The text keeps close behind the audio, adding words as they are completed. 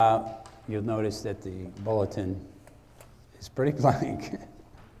You'll notice that the bulletin is pretty blank.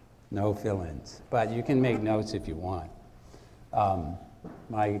 No fill-ins, but you can make notes if you want.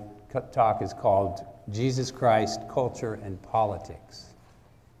 My talk is called Jesus Christ, Culture and Politics.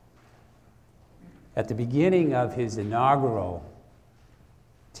 At the beginning of his inaugural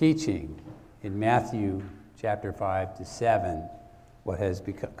teaching in Matthew chapter 5 to 7, what has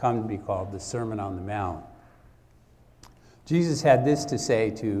come to be called the Sermon on the Mount, Jesus had this to say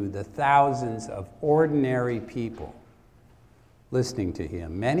to the thousands of ordinary people listening to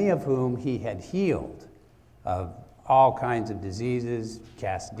him, many of whom he had healed of all kinds of diseases,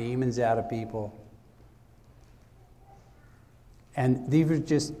 cast demons out of people. And these were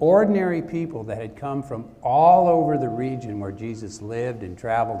just ordinary people that had come from all over the region where Jesus lived and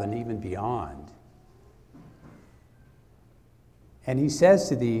traveled and even beyond. And he says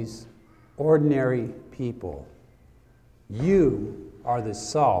to these ordinary people, "You are the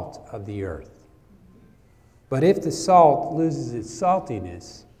salt of the earth. But if the salt loses its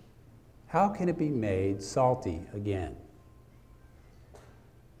saltiness, how can it be made salty again?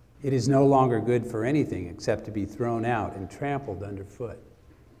 It is no longer good for anything except to be thrown out and trampled underfoot.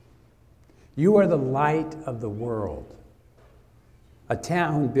 You are the light of the world. A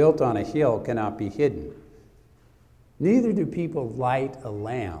town built on a hill cannot be hidden. Neither do people light a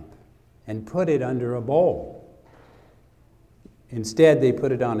lamp and put it under a bowl. Instead, they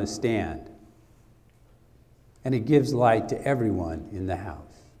put it on a stand, and it gives light to everyone in the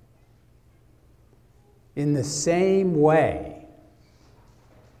house. In the same way,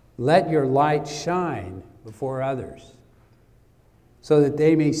 let your light shine before others, so that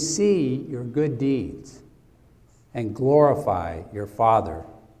they may see your good deeds and glorify your Father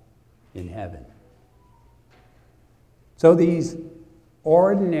in heaven." So these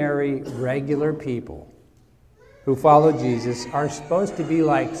ordinary, regular people who follow Jesus are supposed to be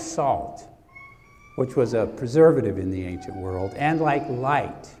like salt, which was a preservative in the ancient world, and like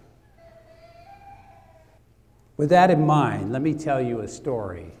light. With that in mind, let me tell you a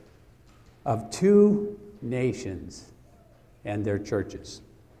story of two nations and their churches.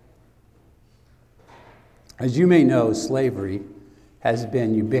 As you may know, slavery has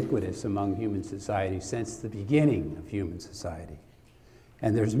been ubiquitous among human society since the beginning of human society.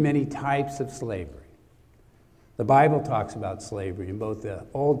 And there's many types of slavery. The Bible talks about slavery in both the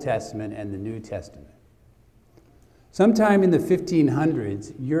Old Testament and the New Testament. Sometime in the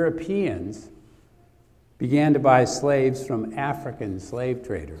 1500s, Europeans began to buy slaves from African slave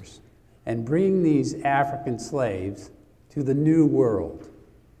traders and bring these African slaves to the New World,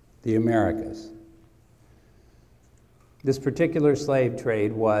 the Americas. This particular slave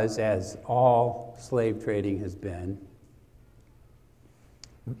trade was, as all slave trading has been,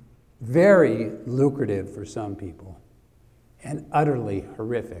 very lucrative for some people and utterly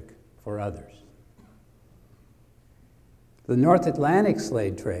horrific for others. The North Atlantic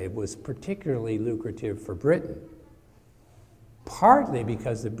slave trade was particularly lucrative for Britain, partly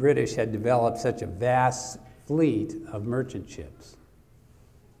because the British had developed such a vast fleet of merchant ships.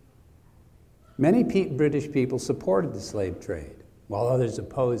 Many British people supported the slave trade, while others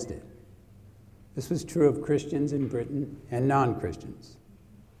opposed it. This was true of Christians in Britain and non-Christians.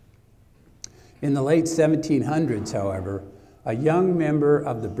 In the late 1700s, however, a young member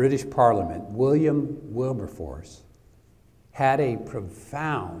of the British Parliament, William Wilberforce, had a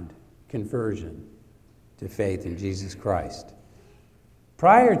profound conversion to faith in Jesus Christ.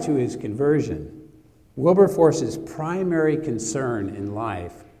 Prior to his conversion, Wilberforce's primary concern in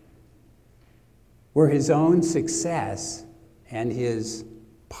life were his own success and his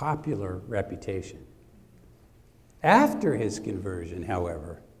popular reputation. After his conversion,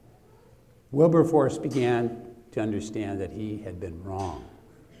 however, Wilberforce began to understand that he had been wrong.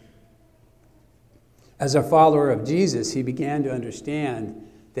 As a follower of Jesus, he began to understand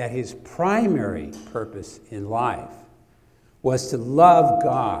that his primary purpose in life was to love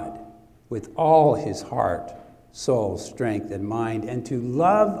God with all his heart, soul, strength, and mind, and to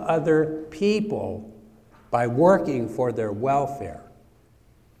love other people by working for their welfare.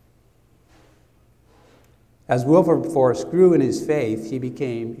 As Wilberforce grew in his faith, he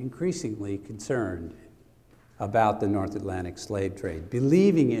became increasingly concerned about the North Atlantic slave trade,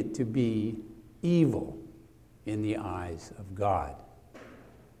 believing it to be evil in the eyes of God.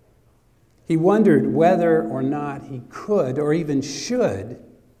 He wondered whether or not he could or even should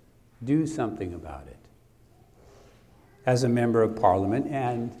do something about it as a member of Parliament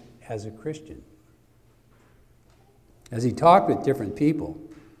and as a Christian. As he talked with different people,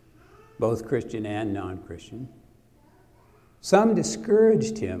 both Christian and non-Christian, some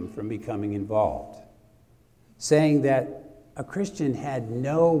discouraged him from becoming involved, saying that a Christian had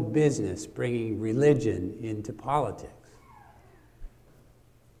no business bringing religion into politics,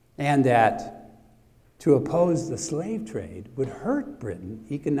 and that to oppose the slave trade would hurt Britain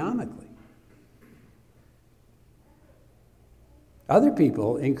economically. Other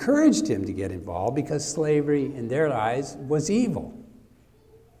people encouraged him to get involved because slavery, in their eyes, was evil.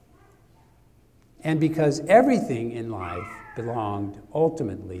 And because everything in life belonged,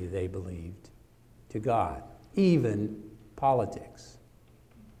 ultimately, they believed, to God, even politics.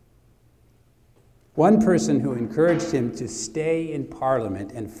 One person who encouraged him to stay in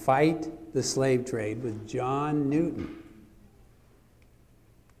Parliament and fight the slave trade was John Newton,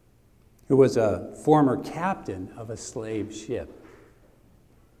 who was a former captain of a slave ship.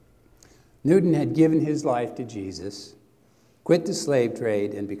 Newton had given his life to Jesus, quit the slave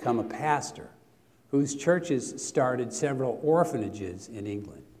trade, and become a pastor whose churches started several orphanages in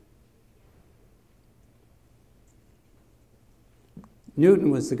England.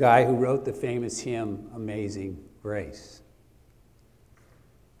 Newton was the guy who wrote the famous hymn, Amazing Grace.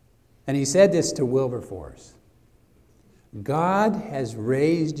 And he said this to Wilberforce: God has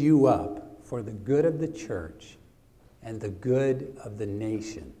raised you up for the good of the church and the good of the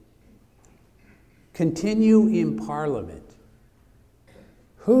nation. Continue in Parliament.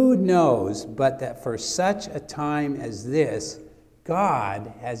 Who knows but that for such a time as this,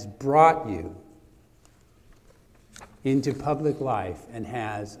 God has brought you into public life and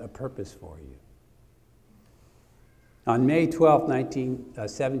has a purpose for you. On May 12,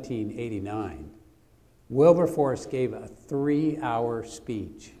 1789, Wilberforce gave a 3-hour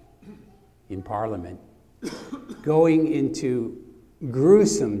speech in Parliament, going into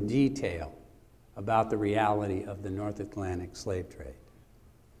gruesome detail about the reality of the North Atlantic slave trade.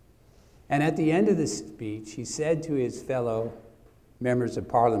 And at the end of the speech, he said to his fellow members of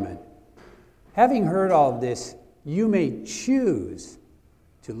Parliament, having heard all of this, you may choose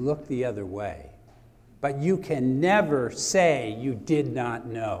to look the other way, but you can never say you did not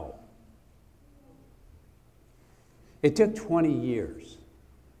know. It took 20 years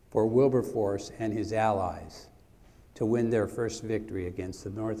for Wilberforce and his allies to win their first victory against the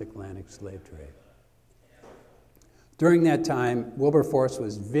North Atlantic slave trade. During that time, Wilberforce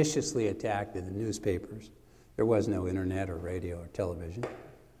was viciously attacked in the newspapers. There was no internet or radio or television.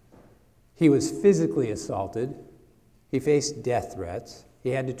 He was physically assaulted. He faced death threats. He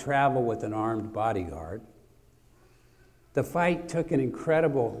had to travel with an armed bodyguard. The fight took an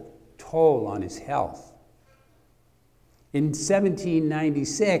incredible toll on his health. In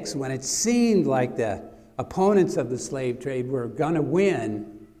 1796, when it seemed like the opponents of the slave trade were going to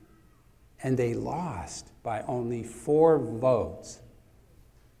win, and they lost by only 4 votes,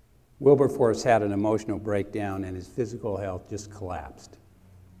 Wilberforce had an emotional breakdown and his physical health just collapsed.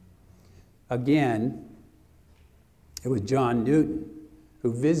 Again, it was John Newton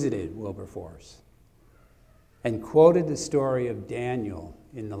who visited Wilberforce and quoted the story of Daniel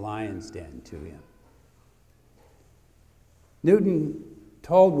in the lion's den to him. Newton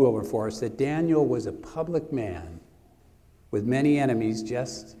told Wilberforce that Daniel was a public man with many enemies,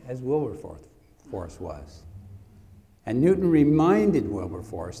 just as Wilberforce was. And Newton reminded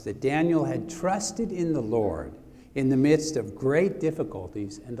Wilberforce that Daniel had trusted in the Lord in the midst of great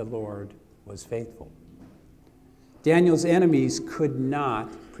difficulties, and the Lord was faithful. Daniel's enemies could not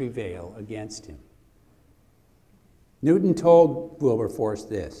prevail against him. Newton told Wilberforce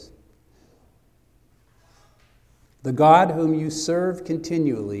this: the God whom you serve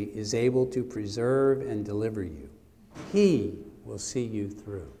continually is able to preserve and deliver you. He will see you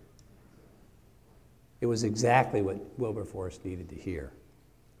through. It was exactly what Wilberforce needed to hear.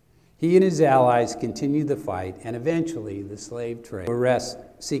 He and his allies continued the fight, and eventually the slave trade,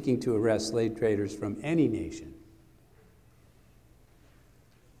 seeking to arrest slave traders from any nation.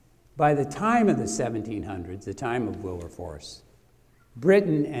 By the time of the 1700s, the time of Wilberforce,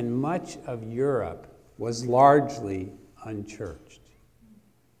 Britain and much of Europe was largely unchurched,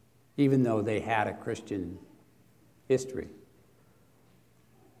 even though they had a Christian history.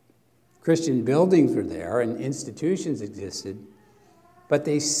 Christian buildings were there and institutions existed, but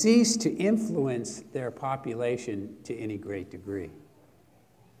they ceased to influence their population to any great degree.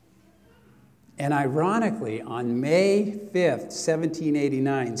 And ironically, on May 5th,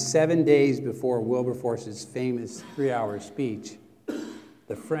 1789, 7 days before Wilberforce's famous 3-hour speech,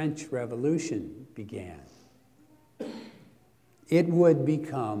 the French Revolution began. It would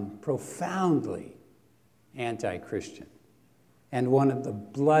become profoundly anti-Christian and one of the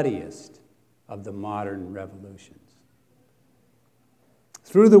bloodiest of the modern revolutions.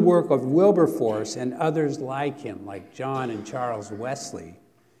 Through the work of Wilberforce and others like him, like John and Charles Wesley,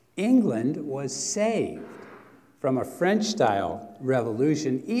 England was saved from a French-style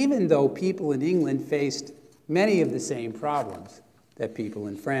revolution, even though people in England faced many of the same problems that people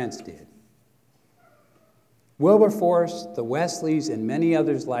in France did. Wilberforce, the Wesleys, and many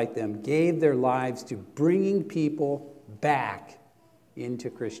others like them gave their lives to bringing people back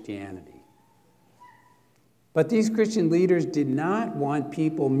into Christianity. But these Christian leaders did not want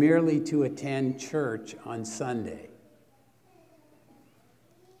people merely to attend church on Sunday.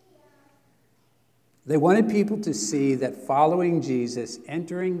 They wanted people to see that following Jesus,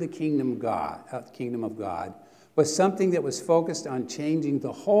 entering the kingdom of God, was something that was focused on changing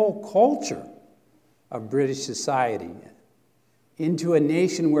the whole culture of British society into a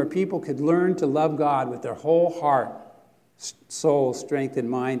nation where people could learn to love God with their whole heart, soul, strength, and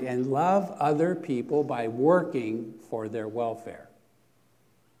mind, and love other people by working for their welfare.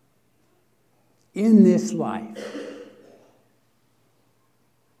 In this life,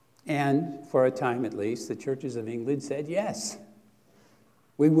 and for a time at least, the churches of England said, yes,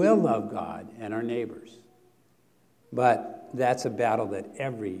 we will love God and our neighbors. But that's a battle that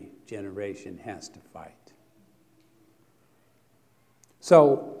every generation has to fight.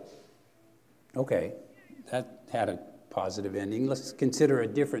 So, okay, that had a positive ending. Let's consider a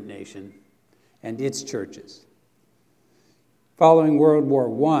different nation and its churches. Following World War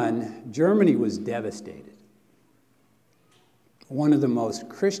I, Germany was devastated. One of the most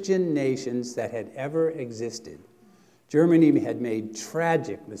Christian nations that had ever existed. Germany had made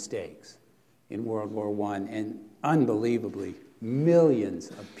tragic mistakes in World War I, and unbelievably, millions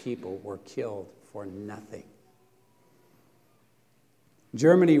of people were killed for nothing.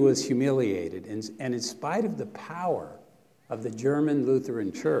 Germany was humiliated, and in spite of the power of the German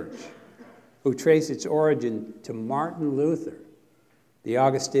Lutheran Church, who traced its origin to Martin Luther, the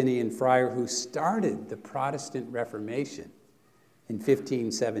Augustinian friar who started the Protestant Reformation in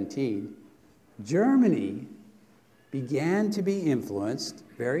 1517, Germany began to be influenced,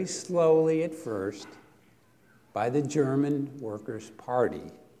 very slowly at first, by the German Workers'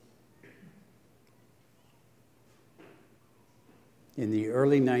 Party. In the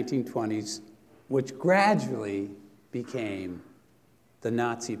early 1920s, which gradually became the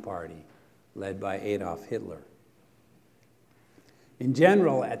Nazi Party, led by Adolf Hitler. In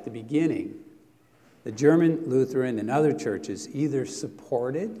general, at the beginning, the German Lutheran and other churches either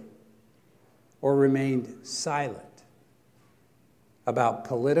supported or remained silent about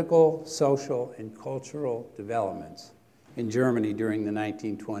political, social, and cultural developments in Germany during the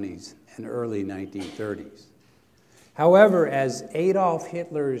 1920s and early 1930s. However, as Adolf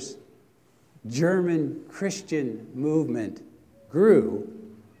Hitler's German Christian movement grew,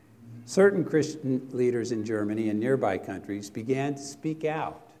 certain Christian leaders in Germany and nearby countries began to speak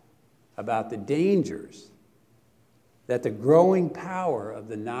out about the dangers that the growing power of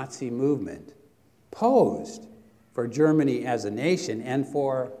the Nazi movement posed for Germany as a nation and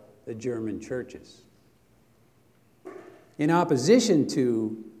for the German churches. In opposition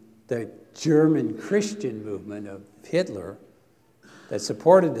to the German Christian movement of Hitler that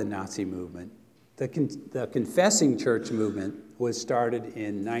supported the Nazi movement, the Confessing Church movement was started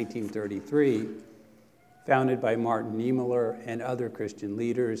in 1933, founded by Martin Niemöller and other Christian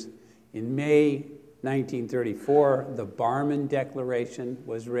leaders. In May 1934, the Barmen Declaration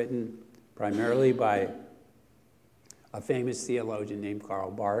was written primarily by a famous theologian named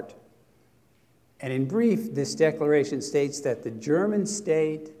Karl Barth. And in brief, this declaration states that the German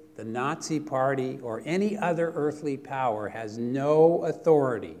state, the Nazi Party, or any other earthly power has no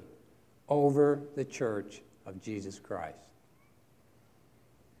authority over the Church of Jesus Christ.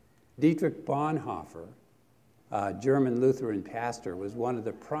 Dietrich Bonhoeffer, a German Lutheran pastor, was one of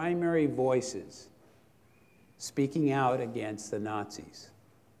the primary voices speaking out against the Nazis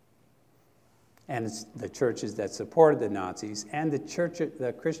and the churches that supported the Nazis, and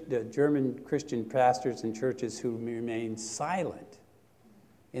the German Christian pastors and churches who remained silent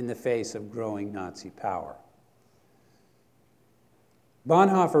in the face of growing Nazi power.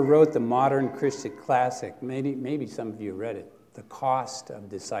 Bonhoeffer wrote the modern Christian classic, maybe some of you read it, The Cost of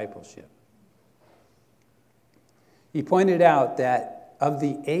Discipleship. He pointed out that of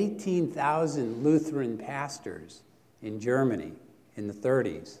the 18,000 Lutheran pastors in Germany in the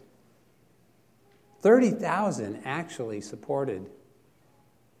 30s, 30,000 actually supported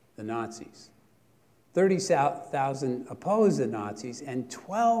the Nazis. 30,000 opposed the Nazis, and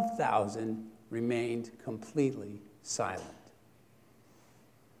 12,000 remained completely silent.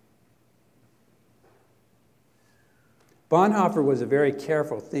 Bonhoeffer was a very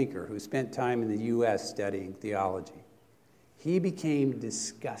careful thinker who spent time in the U.S. studying theology. He became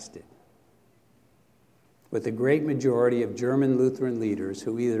disgusted with the great majority of German Lutheran leaders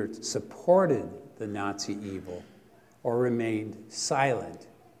who either supported the Nazi evil or remained silent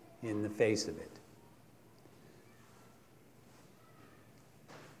in the face of it.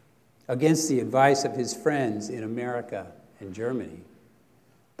 Against the advice of his friends in America and Germany,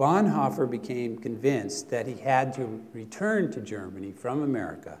 Bonhoeffer became convinced that he had to return to Germany from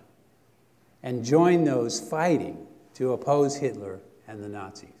America and join those fighting to oppose Hitler and the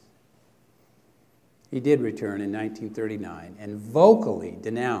Nazis. He did return in 1939 and vocally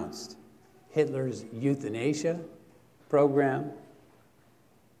denounced Hitler's euthanasia program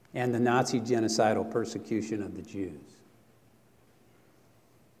and the Nazi genocidal persecution of the Jews.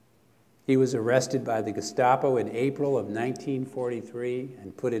 He was arrested by the Gestapo in April of 1943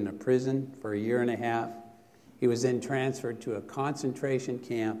 and put in a prison for a year and a half. He was then transferred to a concentration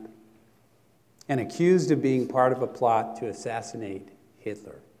camp and accused of being part of a plot to assassinate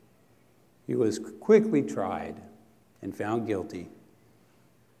Hitler. He was quickly tried and found guilty,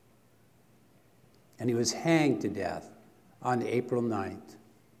 and he was hanged to death on April 9th,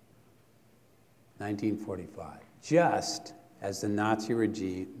 1945, just as the Nazi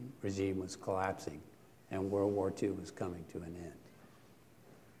regime was collapsing and World War II was coming to an end.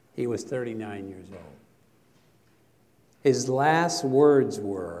 He was 39 years old. His last words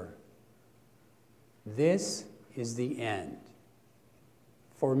were, "This is the end.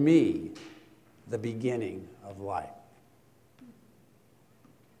 For me, the beginning of life."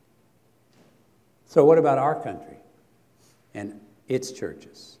 So what about our country and its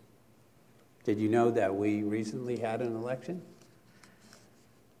churches? Did you know that we recently had an election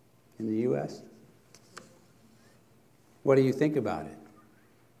in the U.S.? What do you think about it,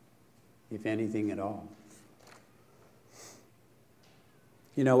 if anything at all?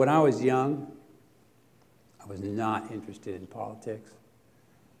 You know, when I was young, I was not interested in politics.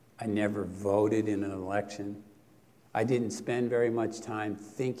 I never voted in an election. I didn't spend very much time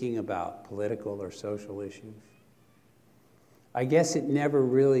thinking about political or social issues. I guess it never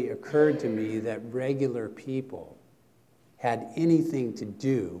really occurred to me that regular people had anything to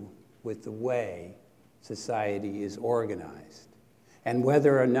do with the way society is organized and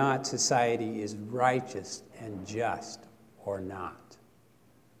whether or not society is righteous and just or not.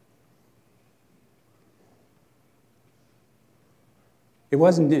 It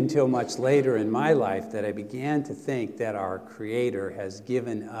wasn't until much later in my life that I began to think that our Creator has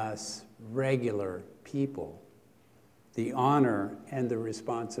given us regular people the honor and the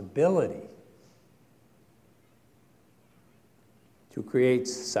responsibility to create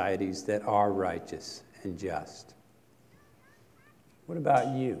societies that are righteous and just. What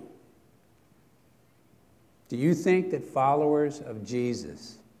about you? Do you think that followers of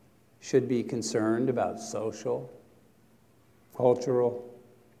Jesus should be concerned about social, cultural,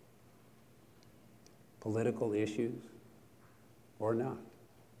 political issues, or not?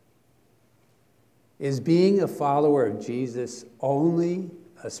 Is being a follower of Jesus only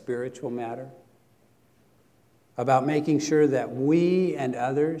a spiritual matter? About making sure that we and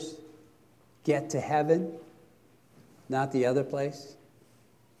others get to heaven, not the other place?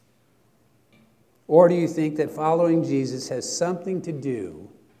 Or do you think that following Jesus has something to do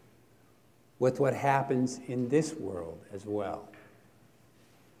with what happens in this world as well?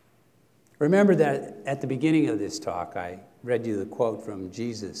 Remember that at the beginning of this talk, I read you the quote from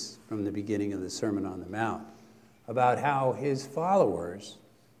Jesus from the beginning of the Sermon on the Mount about how his followers,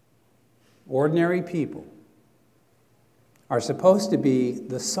 ordinary people, are supposed to be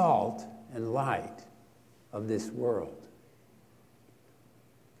the salt and light of this world.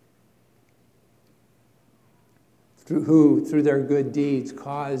 Who, through their good deeds,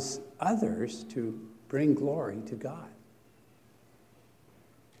 cause others to bring glory to God.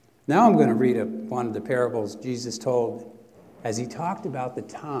 Now I'm going to read one of the parables Jesus told as he talked about the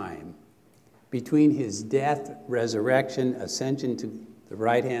time between his death, resurrection, ascension to the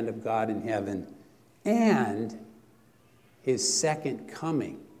right hand of God in heaven, and his second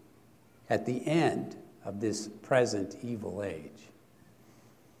coming at the end of this present evil age.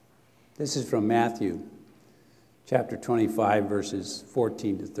 This is from Matthew chapter 25, verses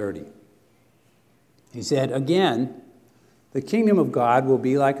 14 to 30. He said, "Again, the kingdom of God will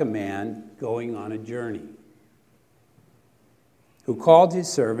be like a man going on a journey, who called his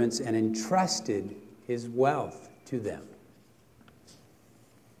servants and entrusted his wealth to them.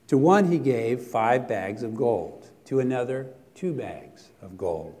 To one he gave 5 bags of gold, to another 2 bags of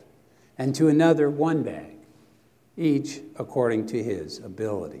gold, and to another 1 bag, each according to his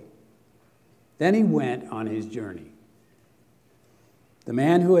ability. Then he went on his journey. The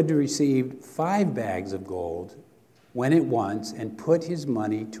man who had received 5 bags of gold went at once and put his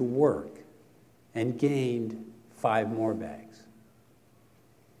money to work and gained 5 more bags.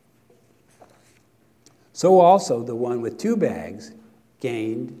 So also the one with 2 bags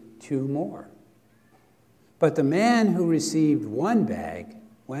gained 2 more. But the man who received 1 bag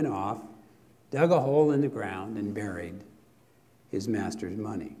went off, dug a hole in the ground, and buried his master's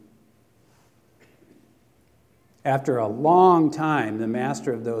money. After a long time, the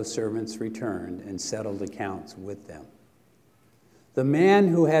master of those servants returned and settled accounts with them. The man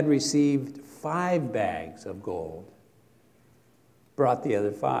who had received 5 bags of gold brought the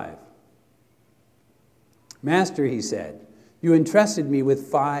other 5. Master, he said, you entrusted me with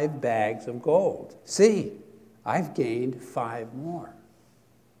 5 bags of gold. See, I've gained 5 more.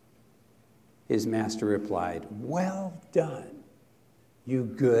 His master replied, well done, you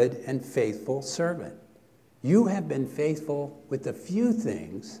good and faithful servant. You have been faithful with a few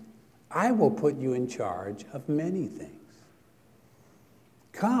things. I will put you in charge of many things.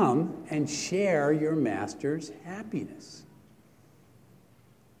 Come and share your master's happiness.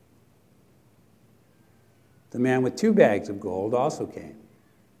 The man with 2 bags of gold also came.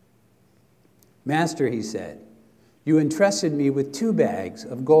 Master, he said, you entrusted me with 2 bags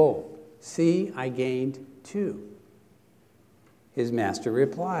of gold. See, I gained 2. His master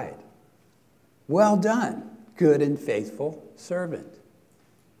replied, well done, good and faithful servant.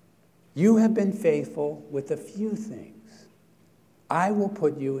 You have been faithful with a few things. I will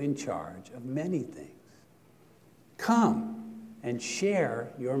put you in charge of many things. Come and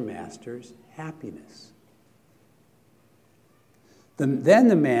share your master's happiness. Then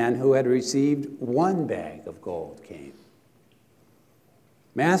the man who had received 1 bag of gold came.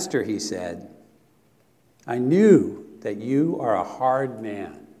 Master, he said, I knew that you are a hard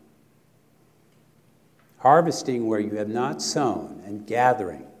man, harvesting where you have not sown and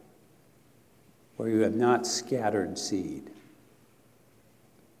gathering where you have not scattered seed.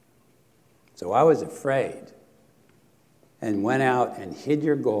 So I was afraid and went out and hid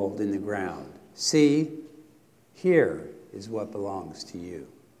your gold in the ground. See, here is what belongs to you.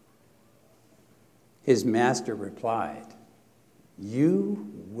 His master replied,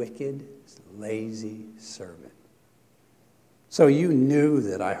 you wicked, lazy servant. So you knew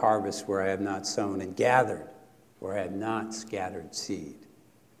that I harvest where I have not sown and gathered where I have not scattered seed.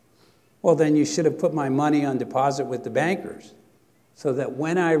 Well, then you should have put my money on deposit with the bankers, so that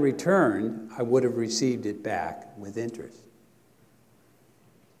when I returned, I would have received it back with interest.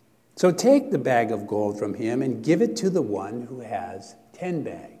 So take the bag of gold from him and give it to the one who has 10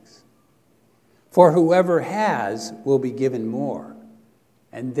 bags. For whoever has will be given more,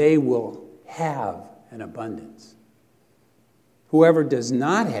 and they will have an abundance. Whoever does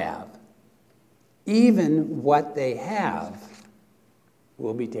not have, even what they have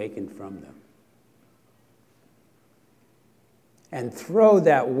will be taken from them. And throw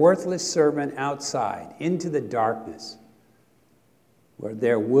that worthless servant outside into the darkness, where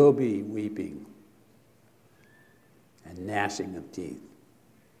there will be weeping and gnashing of teeth.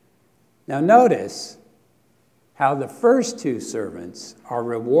 Now notice how the first 2 servants are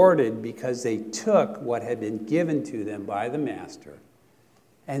rewarded because they took what had been given to them by the master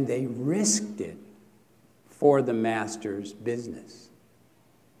and they risked it for the master's business.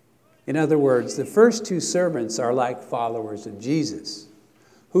 In other words, the first 2 servants are like followers of Jesus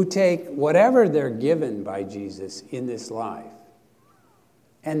who take whatever they're given by Jesus in this life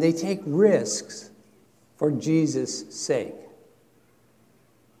and they take risks for Jesus' sake.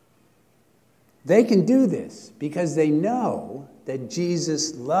 They can do this because they know that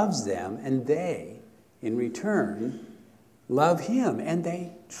Jesus loves them and they, in return, love him and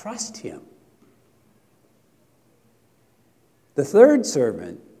they trust him. The third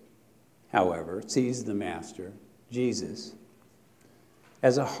servant, however, sees the master, Jesus,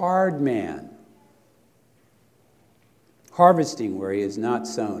 as a hard man, harvesting where he has not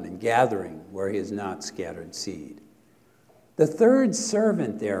sown and gathering where he has not scattered seed. The third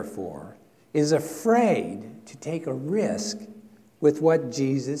servant, therefore, is afraid to take a risk with what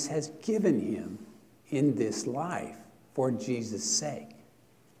Jesus has given him in this life for Jesus' sake.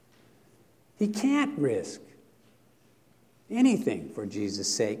 He can't risk anything for Jesus'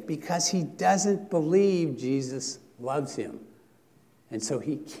 sake because he doesn't believe Jesus loves him. And so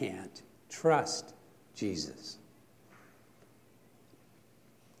he can't trust Jesus.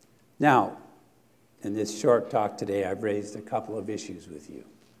 Now, in this short talk today, I've raised a couple of issues with you.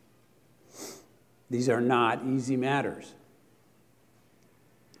 These are not easy matters.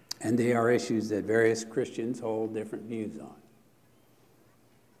 And they are issues that various Christians hold different views on.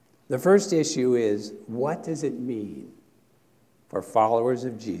 The first issue is, what does it mean for followers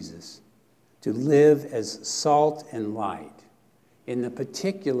of Jesus to live as salt and light in the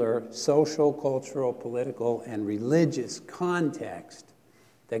particular social, cultural, political, and religious context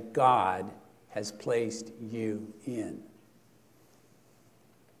that God has placed you in.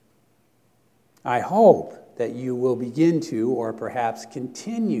 I hope that you will begin to, or perhaps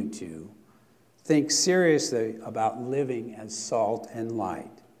continue to, think seriously about living as salt and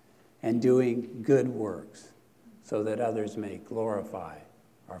light and doing good works so that others may glorify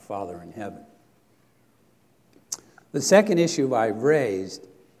our Father in heaven. The second issue I've raised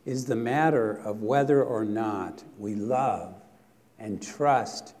is the matter of whether or not we love and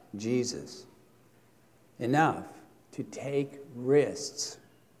trust Jesus enough to take risks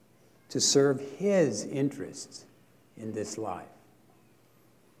to serve his interests in this life.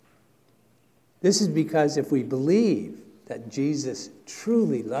 This is because if we believe that Jesus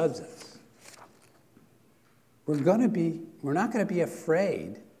truly loves us, we're not going to be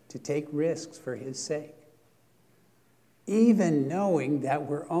afraid to take risks for his sake, even knowing that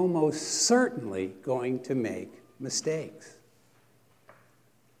we're almost certainly going to make mistakes.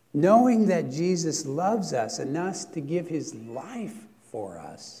 Knowing that Jesus loves us enough to give his life for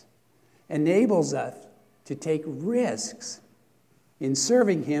us enables us to take risks in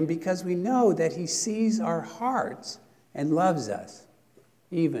serving him because we know that he sees our hearts and loves us,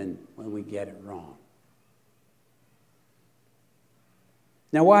 even when we get it wrong.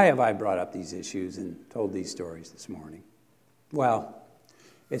 Now, why have I brought up these issues and told these stories this morning? Well,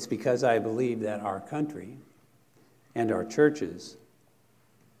 it's because I believe that our country and our churches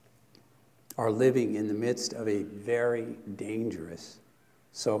are living in the midst of a very dangerous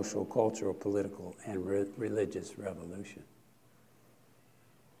social, cultural, political, and religious revolution.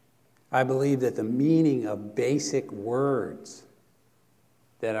 I believe that the meaning of basic words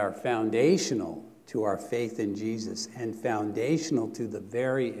that are foundational to our faith in Jesus and foundational to the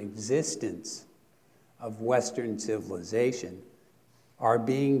very existence of Western civilization are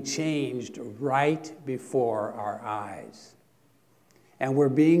being changed right before our eyes. And we're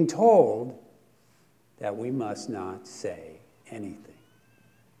being told that we must not say anything.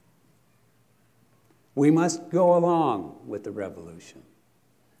 We must go along with the revolution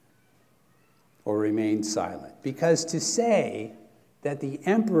or remain silent. Because to say that the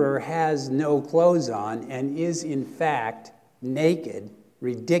emperor has no clothes on and is in fact naked,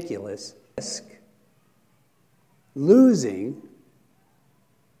 ridiculous, losing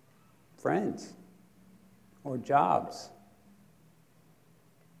friends or jobs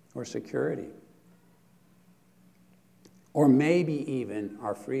or security or maybe even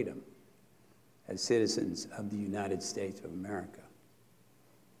our freedom as citizens of the United States of America.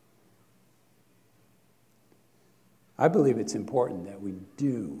 I believe it's important that we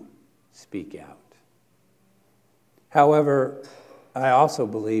do speak out. However, I also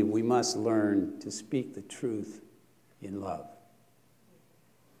believe we must learn to speak the truth in love.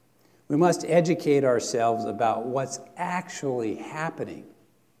 We must educate ourselves about what's actually happening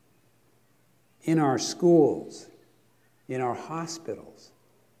in our schools, in our hospitals,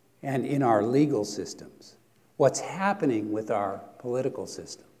 and in our legal systems. What's happening with our political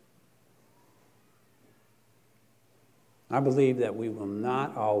system. I believe that we will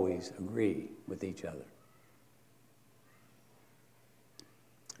not always agree with each other.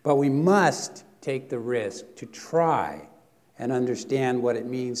 But we must take the risk to try and understand what it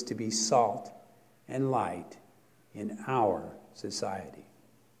means to be salt and light in our society.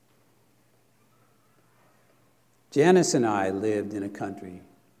 Janice and I lived in a country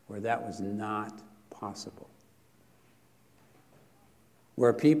where that was not possible,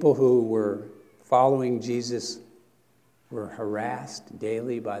 where people who were following Jesus were harassed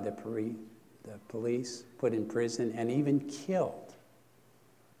daily by the police, put in prison, and even killed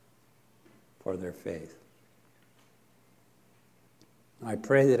for their faith. I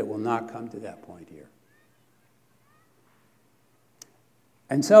pray that it will not come to that point here.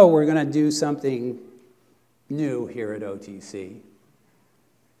 And so we're going to do something new here at OTC.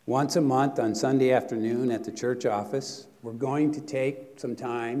 Once a month on Sunday afternoon at the church office, we're going to take some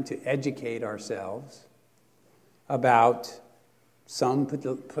time to educate ourselves about some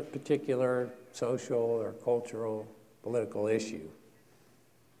particular social or cultural, political issue.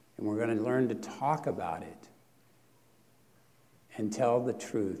 And we're going to learn to talk about it and tell the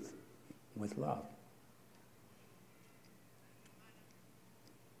truth with love.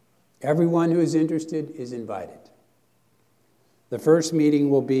 Everyone who is interested is invited. The first meeting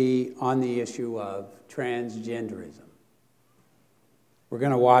will be on the issue of transgenderism. We're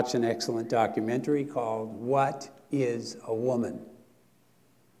going to watch an excellent documentary called What is a Woman?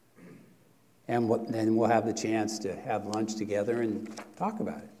 And then we'll have the chance to have lunch together and talk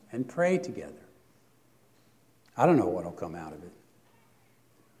about it and pray together. I don't know what will come out of it.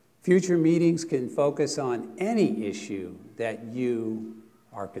 Future meetings can focus on any issue that you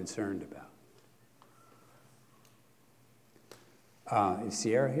are concerned about. Is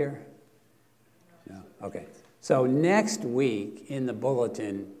Sierra here? No? Okay. So next week in the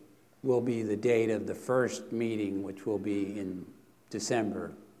bulletin will be the date of the first meeting, which will be in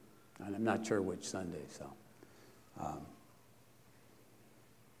December. And I'm not sure which Sunday, so.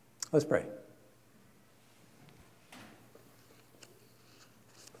 Let's pray.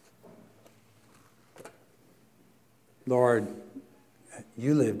 Lord,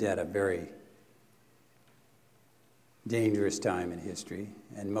 you lived at a very dangerous time in history,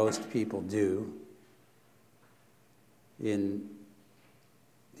 and most people do. In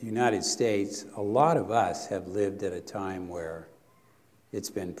the United States, a lot of us have lived at a time where it's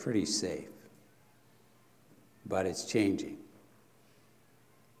been pretty safe, but it's changing.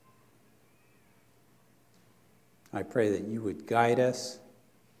 I pray that you would guide us,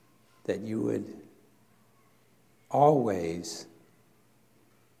 that you would always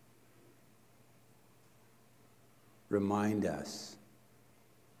remind us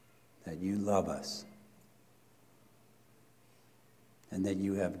that you love us and that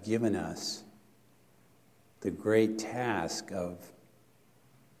you have given us the great task of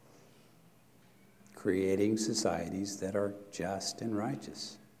creating societies that are just and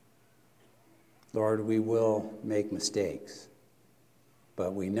righteous. Lord, we will make mistakes,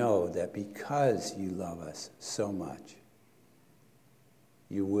 but we know that because you love us so much,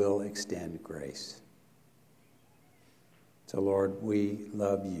 you will extend grace. So, Lord, we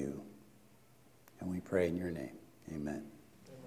love you, and we pray in your name. Amen.